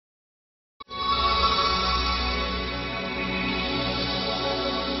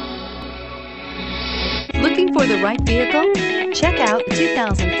Looking for the right vehicle? Check out the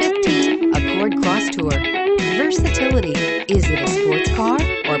 2015 Accord Crosstour. Versatility. Is it a sports car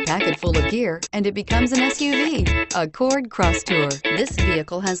or pack it full of gear and it becomes an SUV? Accord Crosstour. This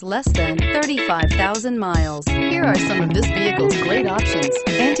vehicle has less than 35,000 miles. Here are some of this vehicle's great options: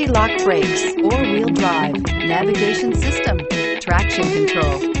 anti-lock brakes, four-wheel drive, navigation system, traction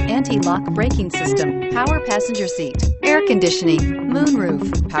control, anti-lock braking system, power passenger seat, air conditioning,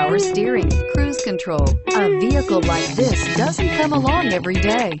 moonroof, power steering, cruise control. A vehicle like this doesn't come along every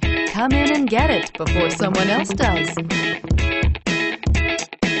day. Come in and get it before someone else does.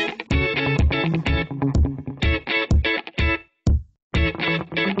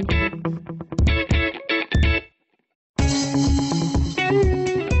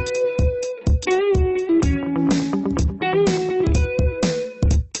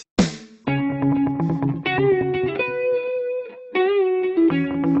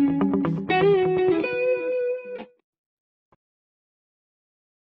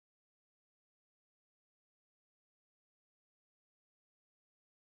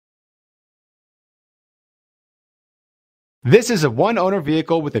 This is a one-owner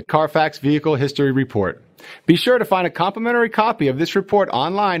vehicle with a Carfax Vehicle History Report. Be sure to find a complimentary copy of this report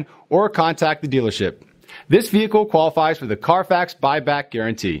online or contact the dealership. This vehicle qualifies for the Carfax Buyback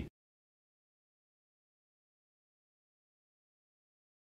Guarantee.